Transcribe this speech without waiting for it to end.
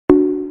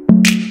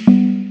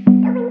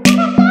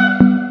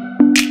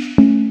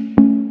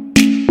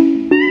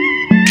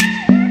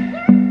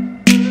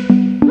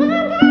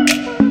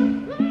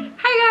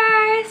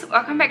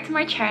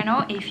my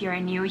channel. If you're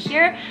new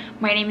here,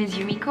 my name is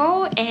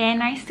Yumiko and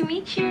nice to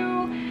meet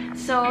you.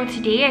 So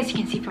today, as you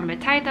can see from the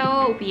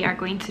title, we are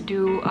going to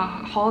do a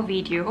haul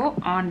video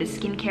on the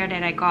skincare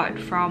that I got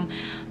from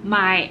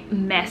my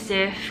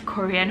massive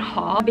Korean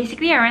haul.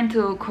 Basically, I went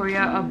to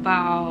Korea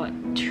about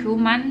 2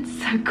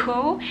 months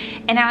ago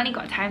and I only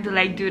got time to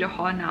like do the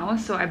haul now.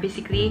 So I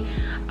basically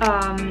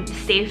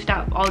saved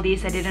up all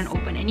these. I didn't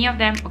open any of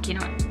them. Okay,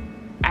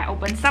 I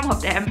opened some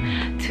of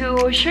them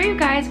to show you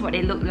guys what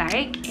they look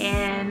like,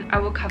 and I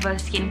will cover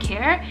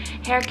skincare,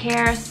 hair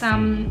care,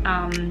 some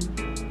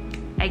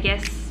I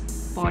guess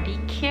body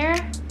care,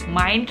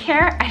 mind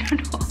care, I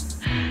don't know.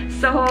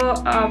 So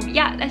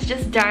yeah, let's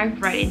just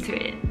dive right into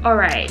it.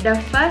 Alright, the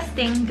first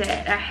thing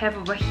that I have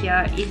over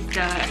here is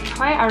the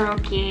Toy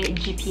Aroke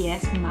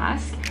GPS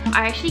mask.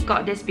 I actually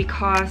got this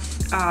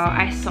because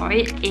I saw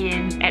it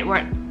in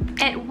Edward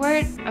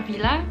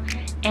Avila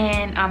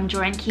and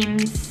Joanne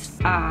Kim's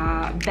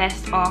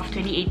best of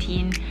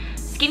 2018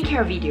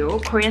 skincare video,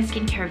 Korean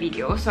skincare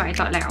video, so I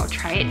thought like I'll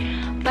try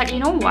it. But you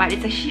know what,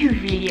 it's actually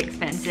really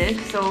expensive.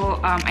 So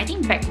I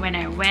think back when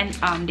I went,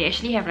 they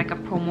actually have like a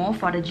promo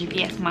for the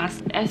GPS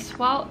mask as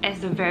well as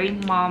the Very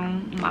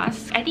Mom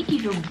mask. I think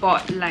if you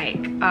bought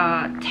like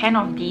 10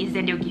 of these,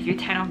 then they'll give you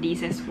 10 of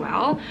these as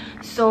well.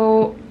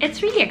 So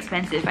it's really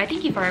expensive. I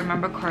think if I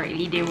remember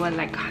correctly, they were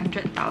like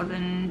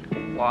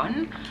 100,000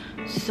 won.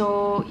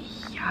 So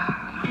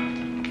yeah,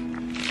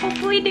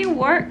 hopefully they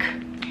work.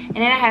 And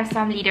then I have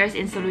some Leaders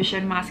in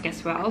Solution mask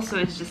as well, so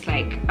it's just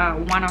like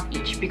one of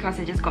each because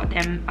I just got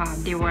them,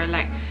 they were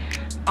like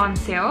on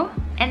sale.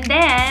 And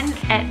then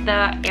at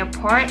the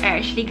airport I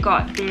actually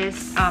got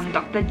this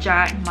Dr.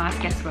 Jart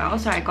mask as well,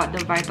 so I got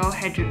the Vital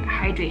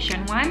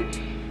Hydration one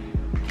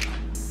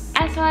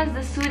as well as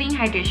the Soothing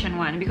Hydration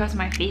one because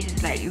my face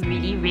is like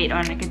really red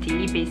on like a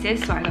daily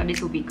basis, so I thought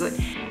this would be good.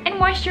 And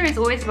moisture is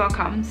always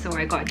welcome, so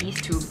I got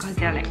these two because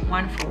they're like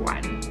 1 for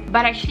 1.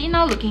 But actually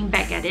now looking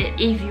back at it,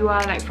 if you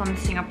are like from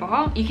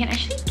Singapore, you can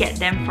actually get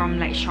them from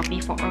like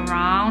Shopee for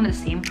around the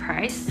same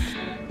price.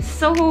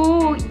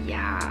 So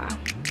yeah,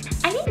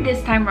 I think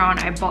this time around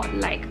I bought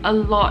like a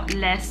lot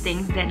less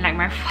things than like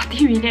my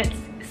 40 minutes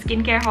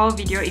skincare haul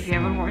video. If you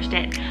haven't watched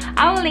it,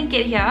 I will link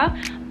it here.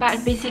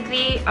 But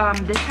basically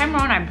this time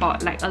around I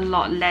bought like a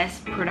lot less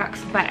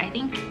products, but I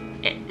think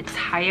it's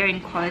higher in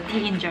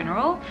quality in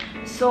general.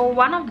 So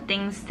one of the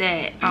things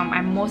that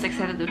I'm most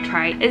excited to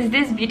try is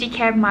this Beauty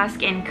Care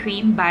Mask and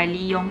Cream by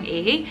Lee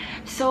Young-ae.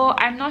 So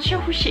I'm not sure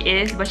who she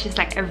is, but she's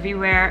like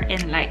everywhere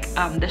in like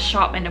the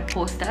shop and the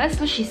posters.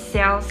 So she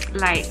sells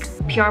like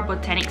pure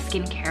botanic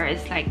skincare.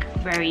 It's like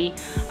very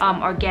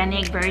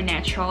organic, very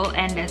natural,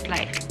 and there's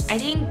like I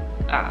think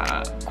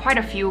quite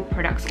a few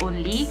products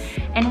only,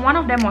 and one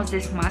of them was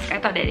this mask. I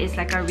thought that it's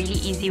like a really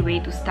easy way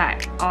to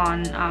start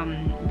on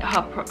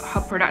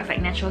her products,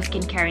 like natural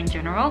skincare in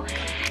general.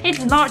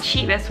 It's not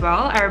cheap as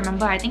well. I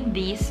remember I think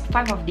these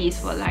 5 of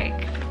these were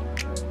like,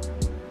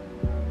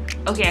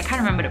 okay, I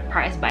can't remember the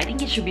price, but I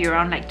think it should be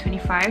around like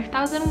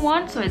 25,000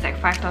 won, so it's like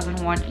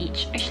 5,000 won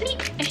each. Actually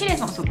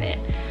that's not so bad.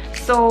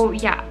 So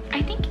yeah,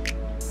 I think,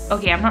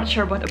 okay, I'm not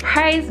sure about the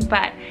price,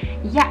 but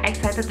yeah,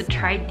 excited to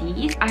try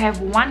these. I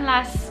have one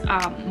last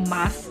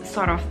mask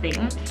sort of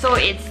thing. So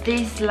it's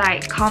this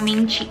like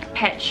calming cheek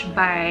patch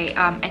by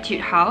Etude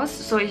House.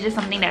 So it's just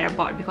something that I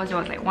bought because it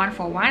was like 1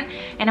 for 1,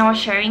 and I was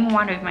sharing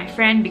one with my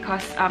friend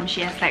because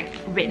she has like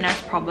redness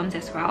problems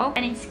as well,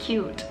 and it's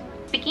cute.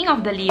 Speaking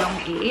of the Lee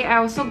Young-ae, I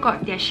also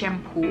got their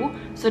shampoo.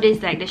 So this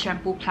is like the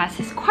shampoo plus.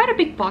 It's quite a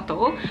big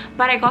bottle,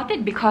 but I got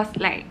it because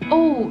like,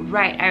 oh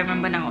right, I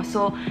remember now.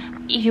 So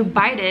if you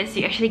buy this,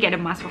 you actually get a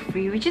mask for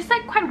free, which is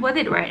like quite worth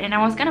it, right? And I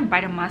was gonna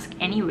buy the mask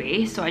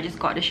anyway, so I just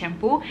got the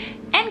shampoo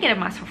and get a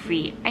mask for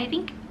free. I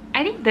think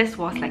this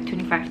was like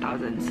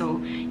 25,000, so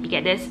you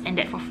get this and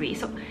that for free.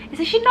 So it's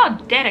actually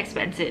not that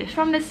expensive.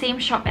 From the same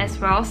shop as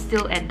well,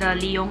 still at the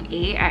Lee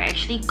Young-ae, I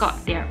actually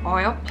got their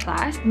oil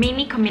plus,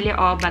 mainly camellia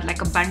oil, but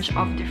like a bunch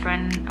of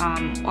different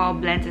oil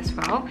blends as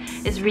well.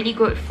 It's really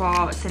good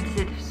for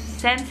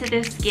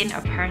sensitive skin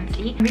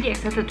apparently. I'm really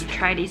excited to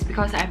try this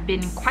because I've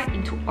been quite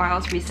into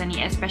oils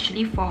recently,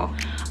 especially for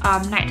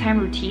nighttime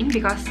routine,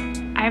 because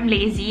I'm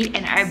lazy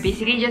and I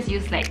basically just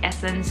use like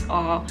essence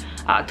or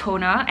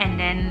toner, and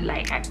then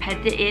like I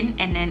pat it in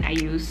and then I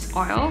use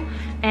oil,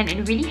 and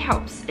it really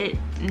helps. It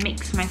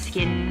makes my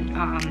skin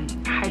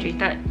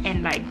hydrated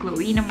and like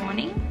glowy in the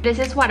morning. This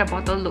is what a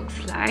bottle looks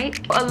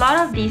like. A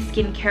lot of these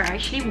skincare I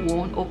actually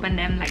won't open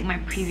them like my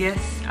previous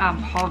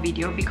haul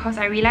video because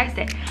I realized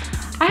that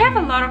I have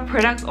a lot of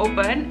products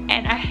open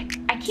and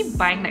I keep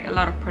buying like a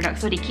lot of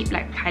products, so they keep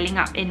like piling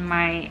up in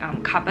my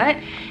cupboard,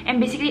 and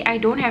basically I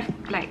don't have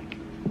like,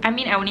 I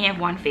mean I only have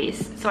one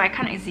face, so I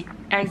can't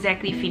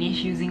exactly finish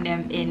using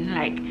them in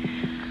like,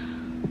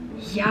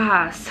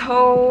 yeah,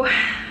 so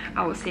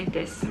I will save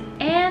this.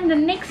 And the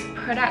next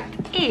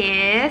product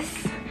is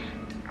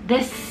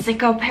this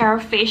Sicker Pear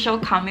facial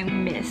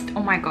calming mist.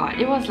 Oh my god,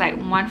 it was like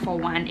 1 for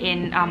 1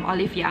 in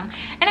Olive Young,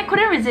 and I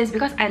couldn't resist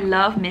because I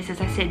love mists.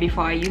 As I said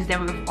before, I use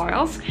them with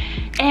oils,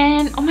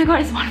 and oh my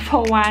god, it's 1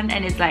 for 1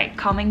 and it's like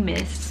calming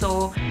mist.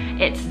 So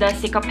it's the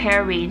Sicker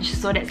Pear range,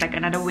 so that's like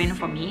another win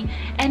for me.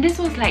 And this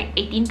was like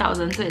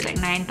 18,000, so it's like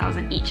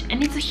 9,000 each,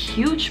 and it's a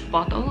huge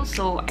bottle,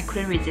 so I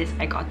couldn't resist.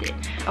 I got it.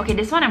 Okay,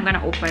 this one I'm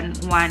gonna open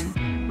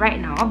one right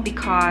now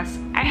because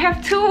I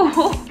have two.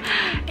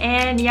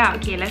 And yeah,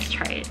 okay, let's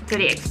try it. So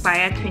they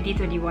expire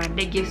 2021.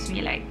 That gives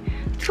me like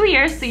 2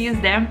 years to use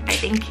them. I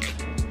think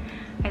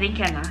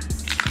can lah.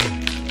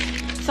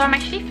 So I'm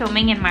actually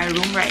filming in my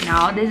room right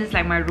now. This is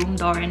like my room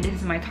door and this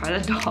is my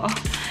toilet door.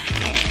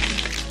 And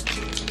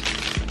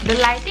the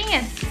lighting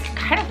is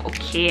kind of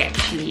okay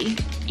actually,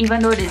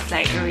 even though it's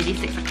like already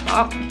 6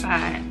 o'clock.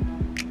 But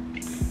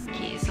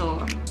okay,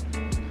 so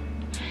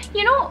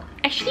you know,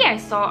 actually I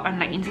saw on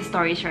like Insta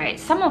stories, right,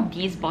 some of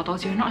these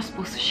bottles you're not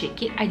supposed to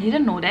shake it. I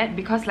didn't know that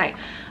because like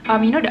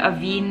you know the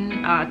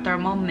Avene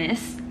thermal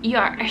mist, you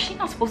are actually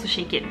not supposed to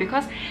shake it,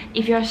 because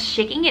if you're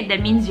shaking it, that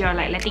means you're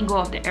like letting go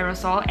of the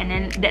aerosol, and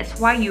then that's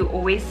why you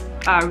always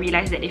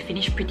realize that they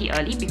finish pretty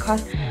early,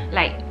 because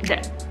like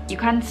you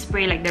can't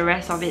spray like the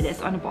rest of it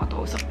that's on the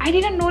bottle. So I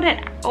didn't know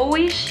that. I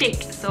always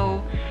shake,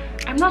 so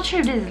I'm not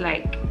sure if this is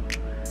like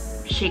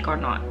shake or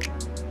not.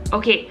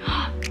 Okay,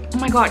 oh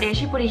my god, they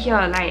actually put it here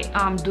like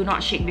do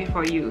not shake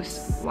before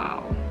use.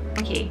 Wow.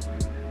 Okay,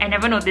 I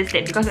never noticed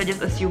it because I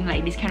just assumed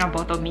like this kind of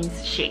bottle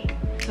means shake.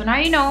 So now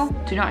you know,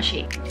 do not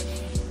shake.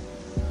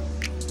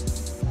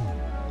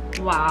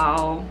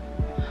 Wow.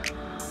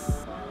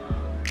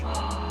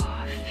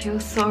 Oh, it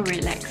feels so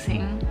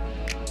relaxing.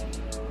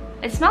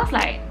 It smells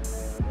like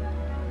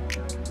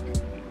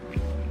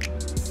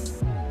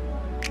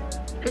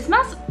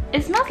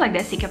it smells like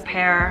the Sicker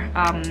Pear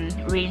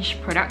range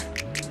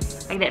product,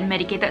 like that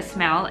medicated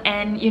smell.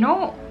 And you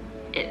know,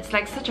 it's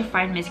like such a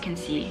fine mist, you can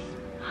see.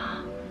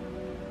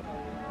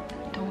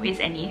 Don't waste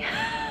any.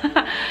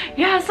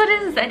 Yeah, so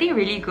this is I think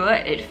really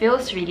good. It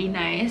feels really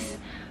nice.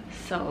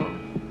 So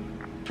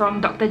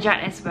from Dr.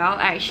 Judd as well,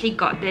 I actually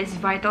got this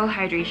Vital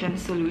Hydra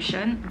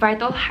solution.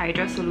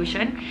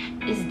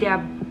 Is their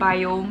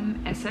Biome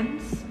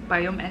Essence.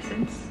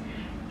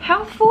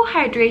 Healthful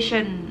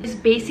Hydration is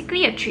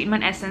basically a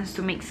treatment essence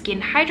to make skin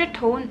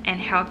hydratone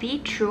and healthy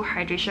through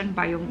hydration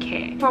biome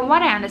care. From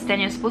what I understand,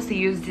 you're supposed to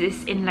use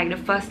this in like the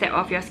first step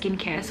of your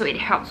skincare, so it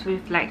helps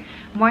with like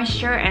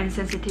moisture and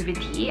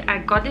sensitivity. I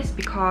got this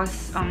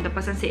because the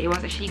person said it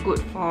was actually good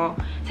for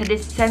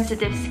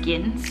sensitive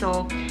skin.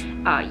 So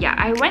yeah,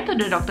 I went to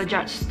the Dr.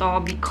 Judd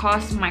store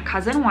because my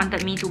cousin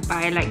wanted me to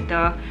buy like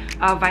the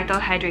Vital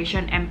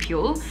Hydration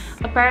ampule.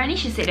 Apparently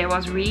she said it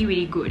was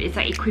really good. It's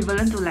like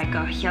equivalent to like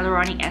a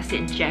hyaluronic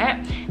acid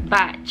jet,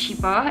 but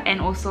cheaper,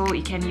 and also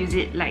you can use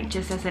it like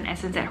just as an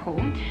essence at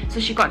home. So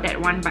she got that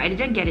one, but I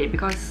didn't get it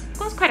because it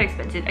was quite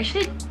expensive.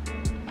 Actually,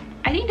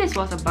 I think this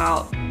was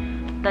about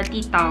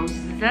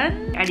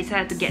 30,000. I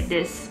decided to get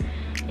this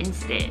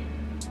instead.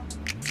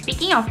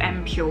 Speaking of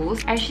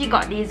ampules, I actually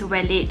got these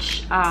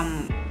Welage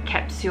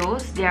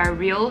capsules. They are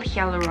Real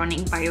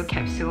Hyaluronic Bio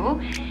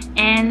Capsule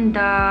and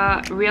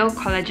the Real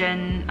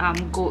Collagen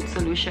Gold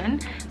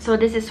Solution. So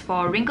this is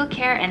for wrinkle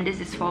care and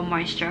this is for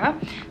moisture.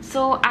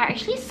 So I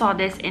actually saw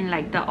this in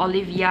like the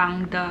Olive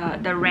Young,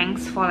 the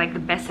ranks for like the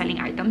best-selling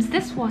items.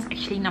 This was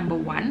actually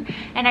 #1,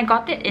 and I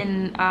got it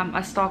in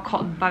a store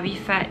called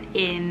Bavifat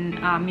in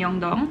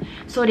Myeongdong.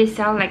 So they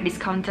sell like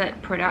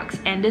discounted products,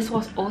 and this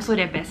was also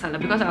their bestseller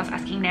because I was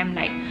asking them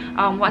like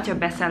what's your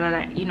bestseller,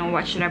 like, you know,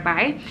 what should I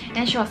buy?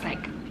 And she was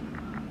like,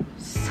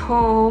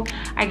 so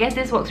I guess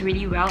this works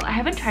really well. I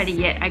haven't tried it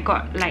yet. I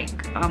got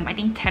like I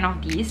think 10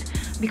 of these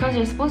because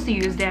you're supposed to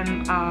use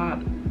them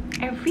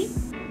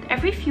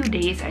every few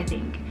days, I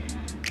think,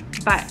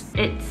 but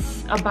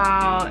it's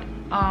about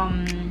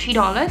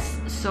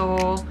 $3.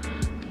 So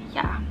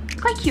yeah,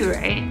 quite cute,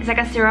 right? It's like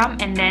a serum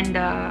and then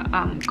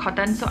the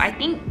cotton. So I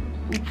think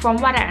from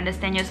what I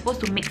understand, you're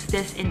supposed to mix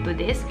this into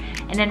this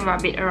and then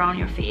rub it around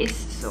your face.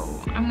 So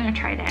I'm gonna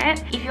try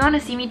that. If you want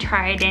to see me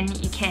try, then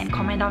you can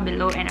comment down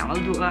below and I'll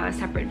do a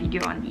separate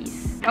video on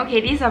these. Okay,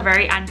 these are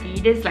very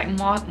auntie. This is like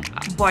more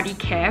body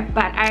care,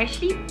 but I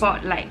actually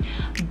bought like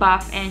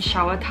bath and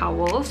shower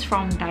towels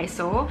from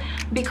Daiso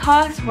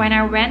because when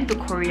I went to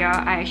Korea,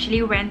 I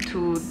actually went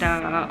to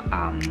the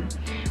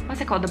what's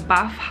it called, the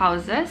bath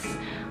houses.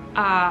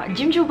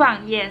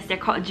 Jjimjilbang, yes, they're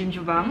called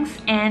Jjimjilbangs,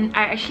 and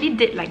I actually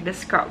did like the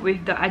scrub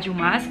with the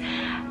ajumas,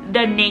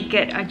 the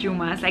naked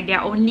ajumas. Like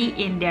they're only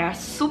in their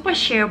super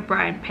sheer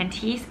bra and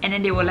panties, and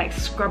then they were like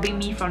scrubbing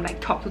me from like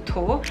top to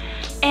toe,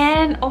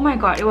 and oh my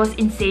god, it was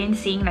insane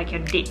seeing like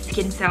your dead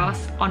skin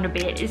cells on the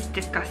bed. It's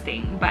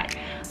disgusting. But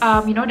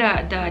you know,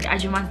 the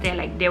ajumas there,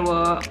 like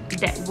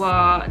that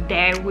were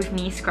there with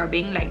me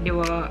scrubbing, like they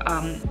were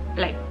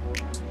like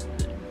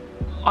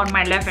on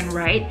my left and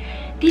right.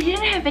 They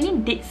didn't have any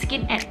dead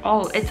skin at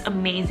all. It's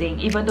amazing,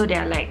 even though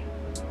they're like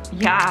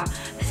yeah,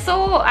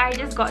 so I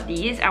just got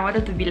these. I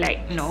wanted to be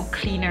like, you know,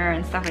 cleaner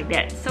and stuff like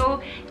that.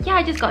 So yeah,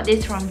 I just got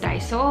this from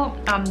Daiso.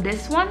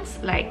 This one's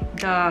like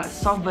the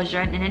soft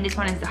version, and then this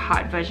one is the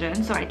hard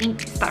version. So I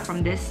think start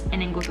from this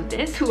and then go to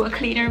this to a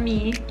cleaner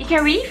me. You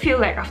can really feel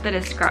like after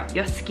the scrub,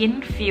 your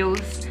skin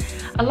feels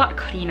a lot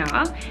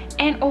cleaner,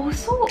 and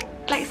also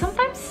like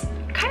sometimes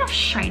kind of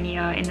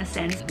shinier in a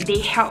sense. They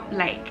help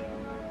like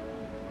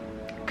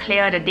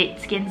clear the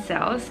dead skin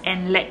cells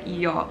and let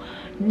your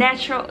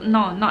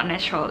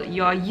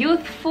your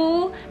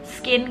youthful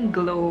skin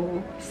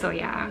glow. So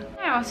yeah,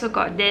 I also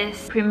got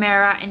this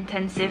Primera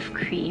Intensive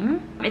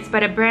Cream. It's by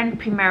the brand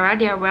Primera.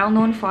 They are well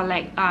known for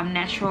like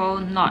natural,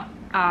 not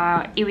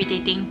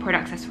irritating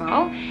products as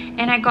well.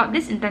 And I got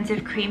this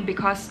intensive cream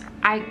because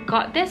I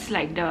got this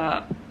like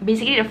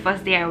basically the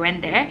first day I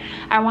went there.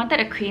 I wanted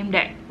a cream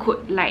that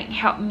could like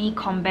help me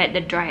combat the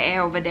dry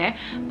air over there,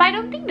 but I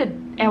don't think the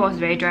air was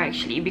very dry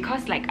actually,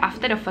 because like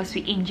after the first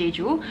week in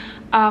Jeju,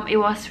 it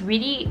was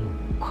really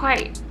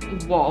quite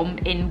warm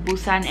in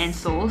Busan and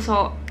Seoul,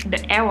 so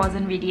the air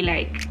wasn't really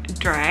like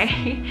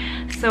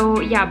dry.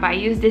 So yeah, but I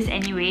used this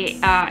anyway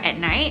at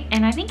night,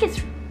 and I think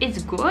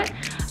it's good,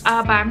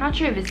 but I'm not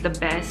sure if it's the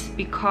best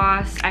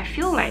because I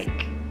feel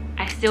like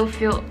I still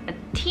feel a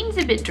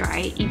teensy bit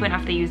dry even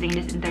after using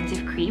this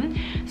intensive cream.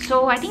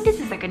 So I think this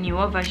is like a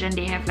newer version.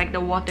 They have like the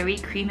watery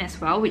cream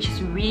as well, which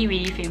is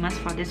really famous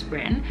for this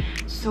brand.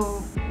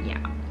 So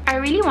yeah, I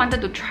really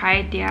wanted to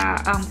try their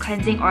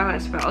cleansing oil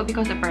as well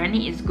because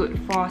apparently it's good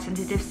for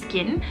sensitive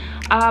skin,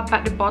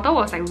 but the bottle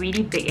was like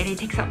really big and it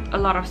takes up a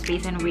lot of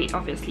space and weight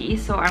obviously,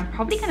 so I'm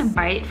probably gonna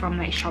buy it from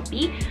like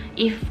Shopee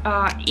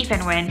if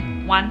and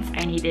when once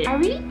I need it. I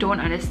really don't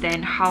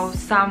understand how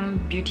some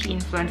beauty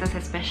influencers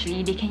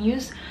especially, they can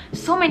use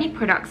so many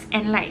products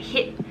and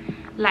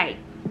like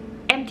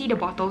empty the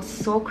bottle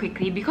so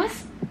quickly,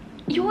 because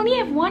you only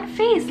have one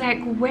face.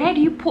 Like, where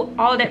do you put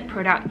all that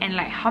product, and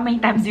like how many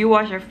times do you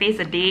wash your face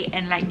a day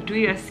and like do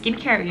your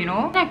skincare, you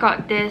know? I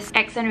got this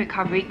Accent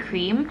Recovery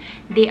Cream.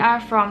 They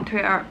are from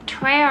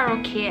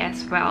Trearoke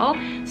as well.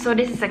 So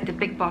this is like the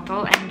big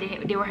bottle, and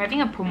they were having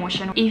a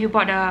promotion. If you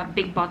bought a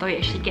big bottle, you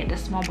actually get the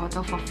small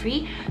bottle for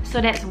free. So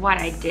that's what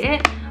I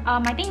did.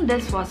 I think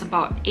this was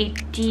about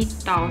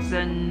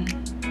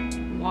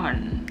 80,000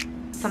 won,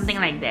 something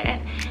like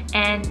that,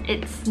 and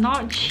it's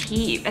not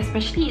cheap,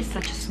 especially it's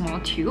such a small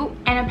tube,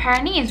 and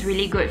apparently it's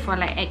really good for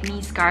like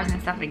acne scars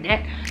and stuff like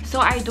that. So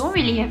I don't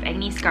really have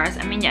acne scars.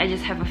 I mean, I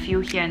just have a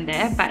few here and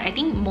there, but I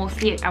think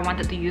mostly I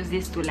wanted to use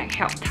this to like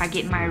help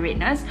target my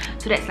redness,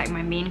 so that's like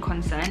my main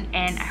concern,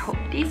 and I hope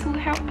this will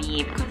help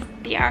me because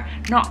they are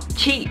not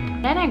cheap.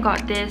 Then I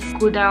got this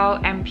Goodal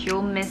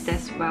Ampule Mist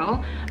as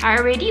well. I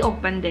already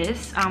opened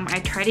this. I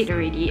tried it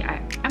already.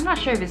 I'm not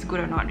sure if it's good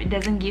or not. It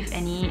doesn't give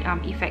any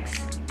effects,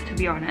 to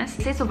be honest.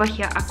 It says over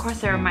here,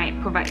 Aquaceramide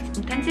provides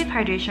intensive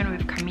hydration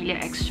with camellia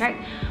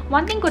extract.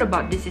 One thing good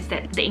about this is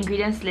that the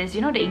ingredients list,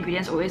 you know, the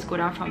ingredients always go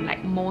down from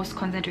like most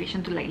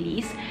concentration to like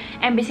least,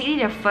 and basically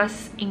the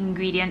first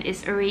ingredient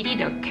is already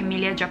the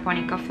Camellia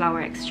japonica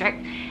flower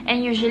extract,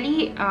 and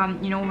usually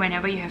you know,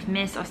 whenever you have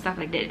mist or stuff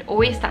like that, it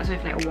always starts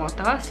with like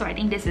water. So I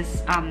think this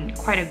is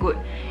quite a good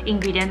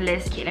ingredient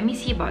list. Okay, let me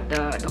see about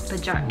the Dr.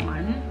 Judd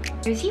one.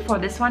 You see, for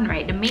this one,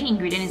 right, the main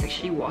ingredient is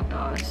actually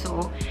water,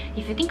 so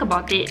if you think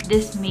about it,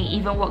 this may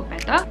even work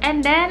better.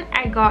 And then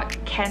I got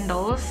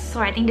candles. So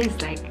I think this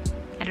is like,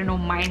 I don't know,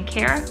 mind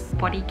care,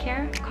 body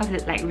care, because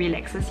it like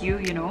relaxes you,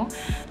 you know.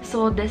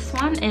 So this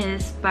one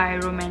is by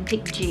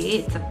Romantic J.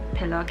 It's a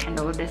pillar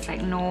candle. There's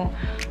like no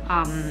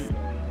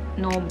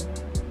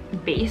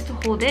base to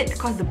hold it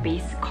because the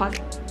base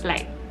costs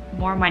like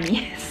more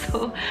money.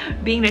 So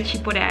being the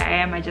cheapo that I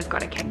am, I just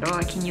got a candle.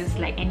 I can use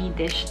like any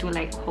dish to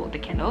like hold the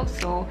candle.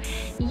 So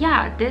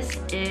yeah, this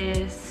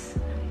is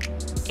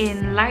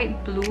in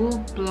light blue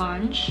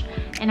blanche,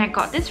 and I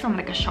got this from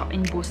like a shop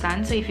in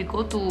Busan. So if you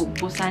go to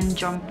Busan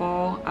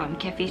Jompo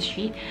Cafe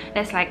Street,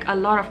 there's like a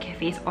lot of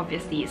cafes.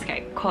 Obviously it's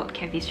like called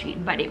Cafe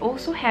Street, but they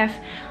also have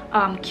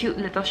cute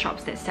little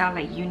shops that sell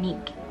like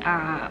unique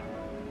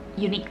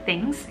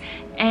things,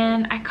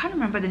 and I can't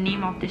remember the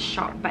name of this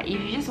shop, but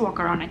if you just walk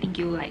around, I think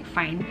you'll like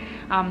find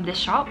this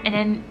shop. And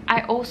then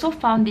I also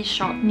found this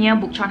shop near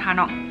Bukchon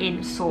Hanok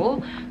in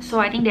Seoul. So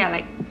I think they're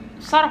like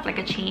sort of like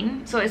a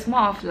chain, so it's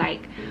more of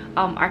like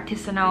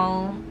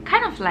artisanal,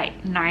 kind of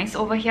like nice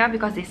over here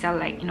because they sell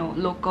like, you know,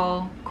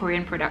 local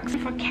Korean products.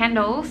 For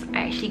candles,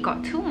 I actually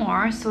got two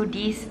more. So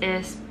this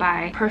is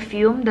by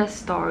Perfume the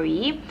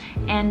Story,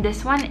 and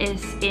this one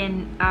is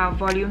in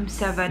volume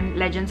 7,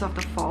 Legends of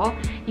the Fall.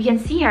 You can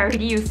see I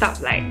already used up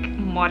like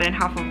more than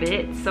half of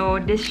it, so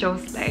this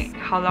shows like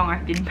how long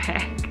I've been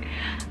back.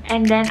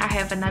 And then I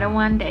have another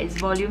one that is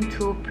volume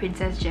 2,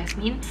 Princess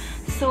Jasmine.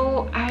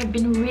 So I've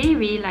been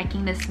really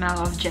liking the smell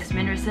of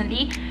jasmine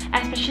recently,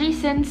 especially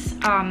since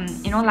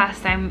you know,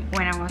 last time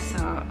when I was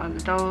a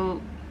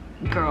little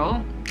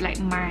girl,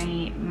 like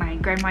my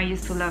grandma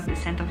used to love the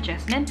scent of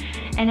jasmine.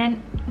 And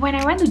then when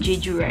I went to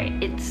Jeju, right,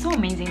 it's so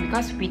amazing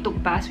because we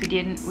took bus, we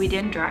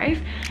didn't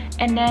drive,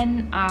 and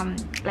then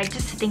like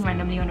just sitting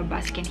randomly on the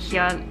bus, you can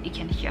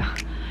hear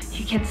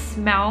you can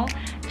smell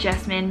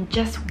jasmine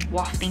just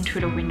wafting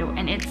through the window,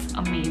 and it's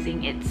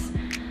amazing.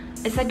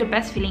 It's like the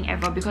best feeling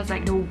ever, because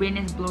like the wind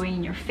is blowing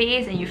in your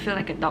face and you feel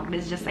like a dog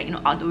that's just like, you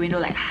know, out the window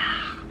like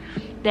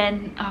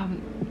then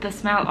the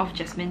smell of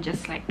jasmine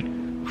just like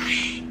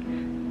whoosh,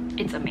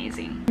 it's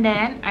amazing. And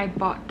then I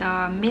bought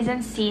the Mise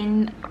en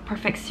Scene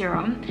Perfect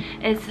Serum.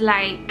 It's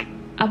like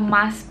a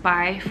must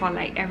buy for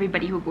like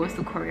everybody who goes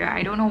to Korea.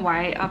 I don't know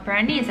why.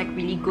 Apparently it's like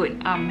really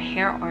good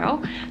hair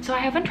oil. So I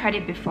haven't tried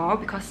it before,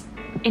 because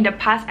in the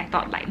past I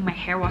thought like my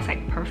hair was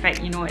like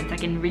perfect, you know, it's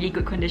like in really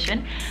good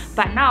condition.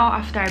 But now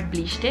after I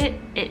bleached it,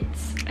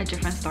 it's a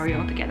different story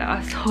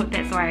altogether. So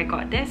that's why I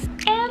got this.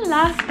 And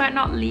last but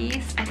not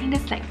least, I think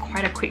that's like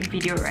quite a quick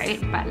video, right?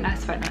 But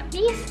last but not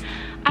least,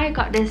 I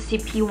got this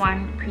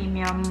CP1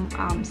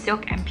 Premium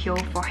Silk and Peel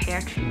for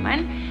hair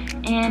treatment,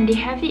 and they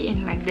have it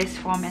in like this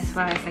form as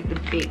well as like the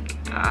big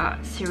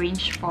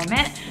syringe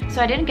format. So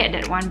I didn't get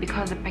that one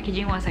because the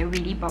packaging was like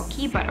really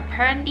bulky, but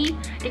apparently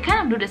they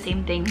kind of do the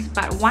same things,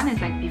 but one is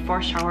like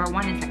before shower,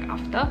 one is like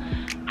after.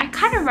 I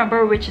can't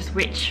remember which is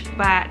which,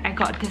 but I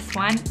got this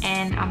one,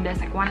 and there's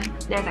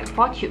like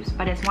 4 tubes,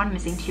 but there's one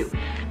missing tube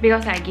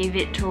because I gave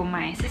it to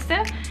my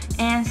sister,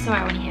 and so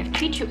I only have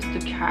 3 tubes to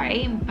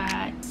try.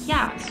 But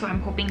yeah, so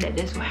I'm hoping that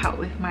this will help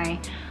with my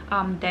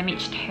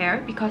damaged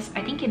hair, because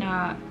I think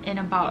in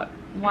about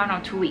 1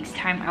 or 2 weeks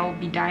time I will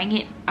be dyeing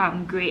it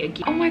grey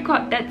again. Oh my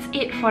god, that's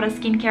it for the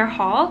skincare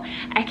haul.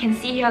 I can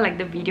see here like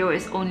the video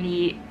is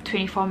only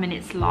 24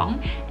 minutes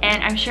long,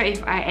 and I'm sure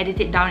if I edit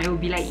it down it will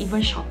be like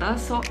even shorter.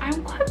 So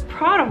I'm quite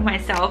proud of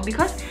myself,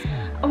 because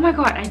oh my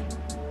god,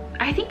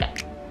 I think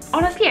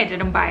honestly I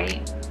didn't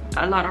buy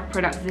a lot of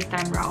products this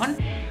time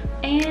around,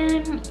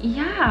 and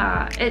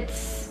yeah,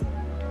 it's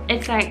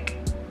like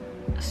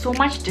so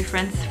much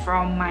difference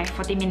from my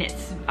 40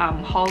 minutes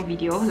haul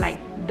video, like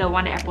the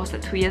one that I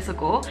posted 2 years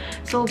ago.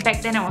 So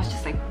back then I was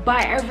just like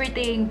buy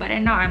everything, but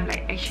then now I'm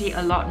like actually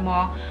a lot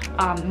more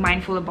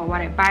mindful about what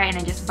I buy, and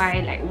I just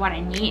buy like what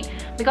I need,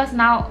 because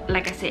now,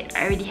 like I said,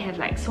 I already have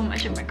like so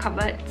much in my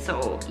cupboard.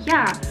 So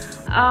yeah,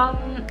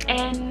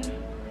 and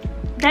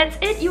that's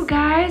it, you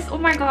guys. Oh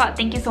my god,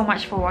 thank you so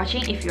much for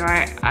watching. If you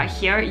are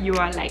here, you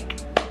are like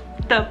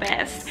the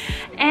best.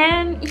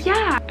 And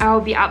yeah,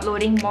 I'll be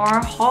uploading more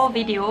haul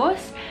videos,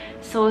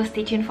 so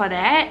stay tuned for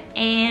that.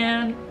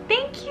 And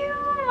thank you,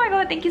 oh my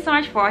god, thank you so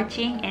much for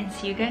watching, and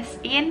see you guys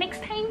again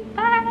next time.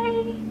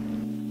 Bye.